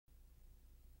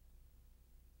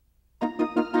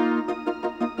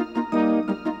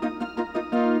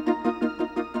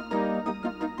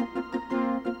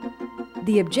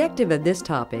The objective of this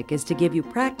topic is to give you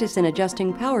practice in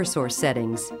adjusting power source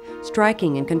settings,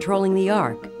 striking and controlling the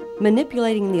arc,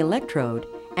 manipulating the electrode,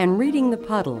 and reading the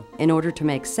puddle in order to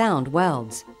make sound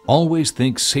welds. Always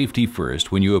think safety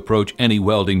first when you approach any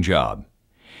welding job.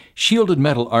 Shielded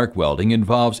metal arc welding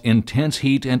involves intense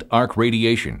heat and arc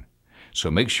radiation,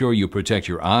 so make sure you protect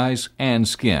your eyes and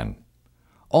skin.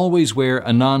 Always wear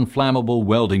a non-flammable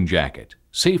welding jacket,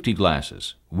 safety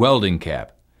glasses, welding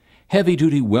cap,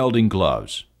 heavy-duty welding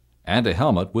gloves, and a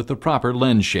helmet with the proper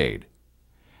lens shade.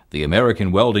 The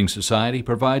American Welding Society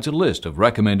provides a list of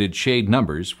recommended shade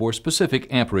numbers for specific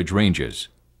amperage ranges.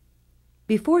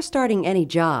 Before starting any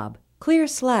job, clear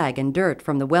slag and dirt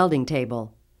from the welding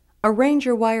table. Arrange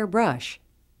your wire brush,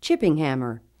 chipping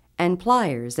hammer, and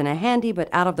pliers in a handy but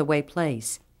out-of-the-way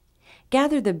place.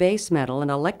 Gather the base metal and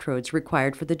electrodes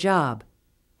required for the job.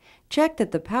 Check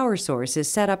that the power source is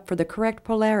set up for the correct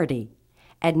polarity,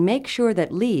 and make sure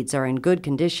that leads are in good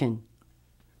condition.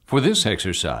 For this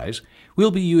exercise, we'll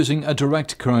be using a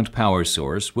direct current power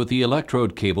source with the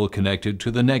electrode cable connected to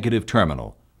the negative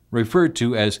terminal, referred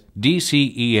to as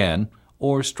DCEN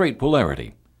or straight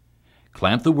polarity.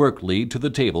 Clamp the work lead to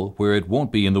the table where it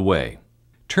won't be in the way.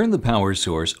 Turn the power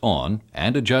source on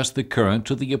and adjust the current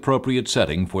to the appropriate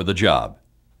setting for the job.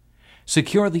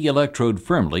 Secure the electrode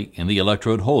firmly in the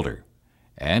electrode holder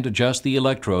and adjust the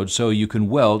electrode so you can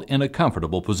weld in a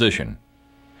comfortable position.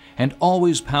 And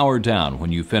always power down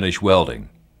when you finish welding.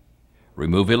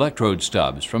 Remove electrode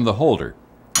stubs from the holder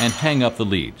and hang up the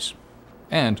leads.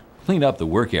 And clean up the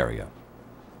work area.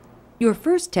 Your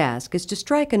first task is to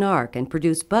strike an arc and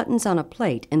produce buttons on a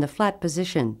plate in the flat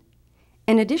position.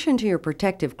 In addition to your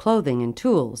protective clothing and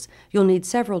tools, you'll need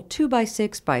several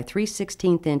 2x6 by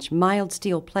 3/16 inch mild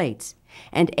steel plates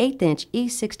and 1/8 inch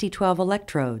E6012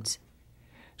 electrodes.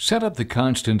 Set up the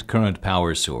constant current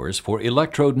power source for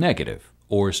electrode negative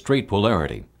or straight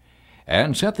polarity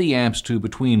and set the amps to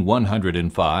between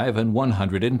 105 and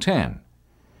 110.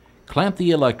 Clamp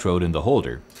the electrode in the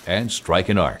holder and strike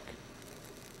an arc.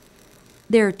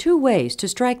 There are two ways to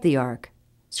strike the arc: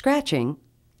 scratching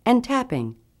and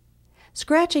tapping.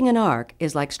 Scratching an arc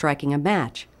is like striking a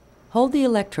match. Hold the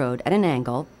electrode at an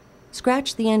angle,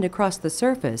 scratch the end across the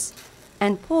surface,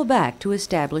 and pull back to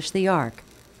establish the arc.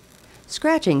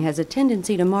 Scratching has a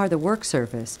tendency to mar the work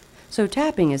surface, so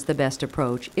tapping is the best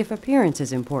approach if appearance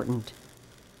is important.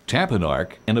 Tap an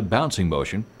arc in a bouncing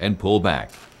motion and pull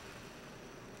back.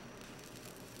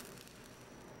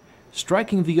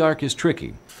 Striking the arc is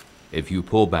tricky. If you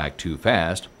pull back too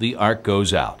fast, the arc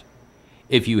goes out.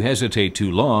 If you hesitate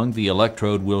too long, the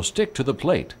electrode will stick to the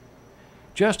plate.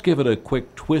 Just give it a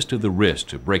quick twist of the wrist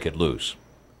to break it loose.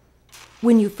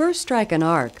 When you first strike an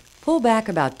arc, pull back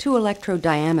about 2 electrode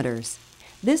diameters.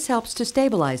 This helps to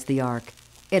stabilize the arc.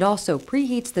 It also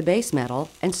preheats the base metal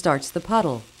and starts the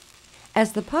puddle.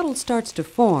 As the puddle starts to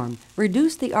form,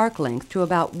 reduce the arc length to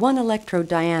about 1 electrode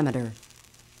diameter.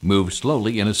 Move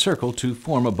slowly in a circle to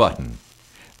form a button.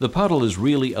 The puddle is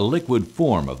really a liquid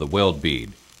form of the weld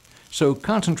bead, so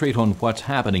concentrate on what's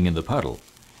happening in the puddle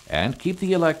and keep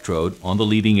the electrode on the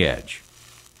leading edge.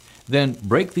 Then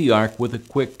break the arc with a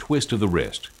quick twist of the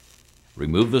wrist.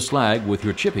 Remove the slag with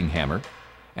your chipping hammer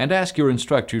and ask your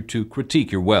instructor to critique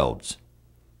your welds.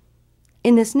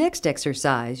 In this next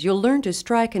exercise, you'll learn to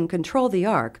strike and control the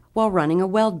arc while running a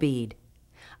weld bead.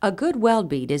 A good weld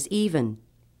bead is even,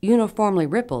 uniformly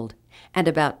rippled, and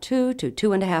about 2 to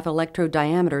 2.5 electrode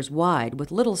diameters wide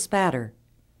with little spatter.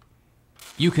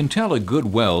 You can tell a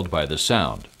good weld by the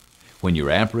sound. When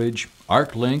your amperage,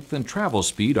 arc length, and travel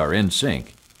speed are in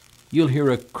sync, you'll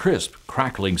hear a crisp,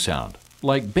 crackling sound,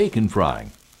 like bacon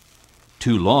frying.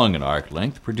 Too long an arc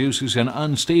length produces an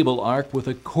unstable arc with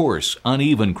a coarse,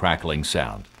 uneven crackling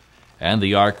sound, and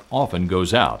the arc often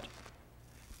goes out.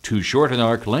 Too short an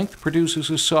arc length produces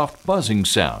a soft buzzing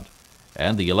sound,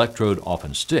 and the electrode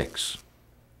often sticks.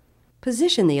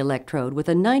 Position the electrode with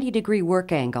a 90-degree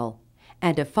work angle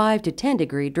and a 5 to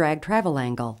 10-degree drag travel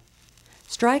angle.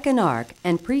 Strike an arc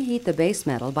and preheat the base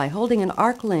metal by holding an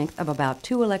arc length of about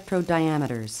 2 electrode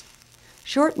diameters.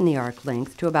 Shorten the arc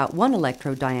length to about 1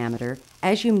 electrode diameter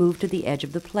as you move to the edge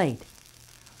of the plate.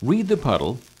 Read the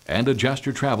puddle and adjust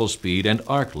your travel speed and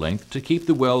arc length to keep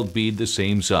the weld bead the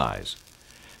same size.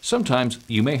 Sometimes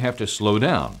you may have to slow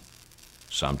down.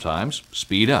 Sometimes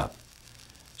speed up.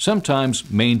 Sometimes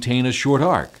maintain a short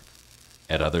arc.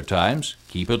 At other times,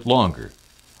 keep it longer,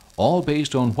 all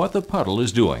based on what the puddle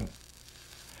is doing.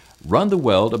 Run the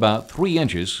weld about 3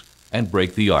 inches and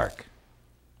break the arc.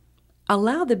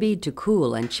 Allow the bead to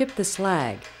cool and chip the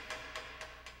slag.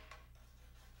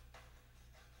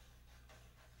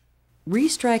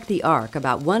 Restrike the arc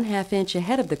about 1/2 inch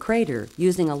ahead of the crater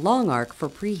using a long arc for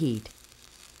preheat.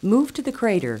 Move to the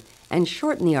crater and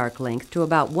shorten the arc length to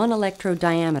about 1 electrode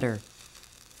diameter.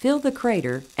 Fill the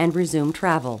crater and resume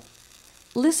travel.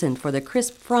 Listen for the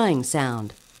crisp frying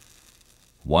sound.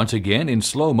 Once again in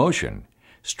slow motion,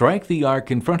 strike the arc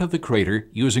in front of the crater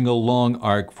using a long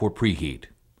arc for preheat.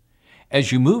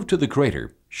 As you move to the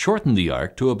crater, shorten the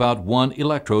arc to about 1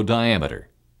 electrode diameter.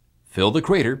 Fill the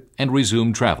crater and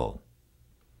resume travel.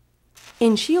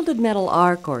 In shielded metal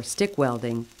arc or stick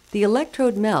welding, the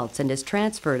electrode melts and is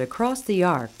transferred across the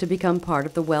arc to become part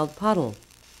of the weld puddle.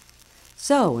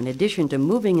 So, in addition to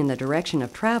moving in the direction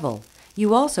of travel,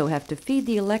 you also have to feed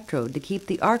the electrode to keep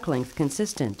the arc length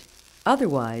consistent.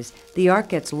 Otherwise, the arc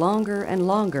gets longer and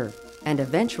longer and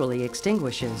eventually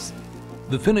extinguishes.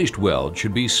 The finished weld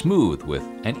should be smooth with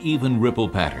an even ripple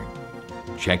pattern.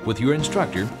 Check with your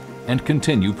instructor and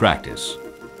continue practice.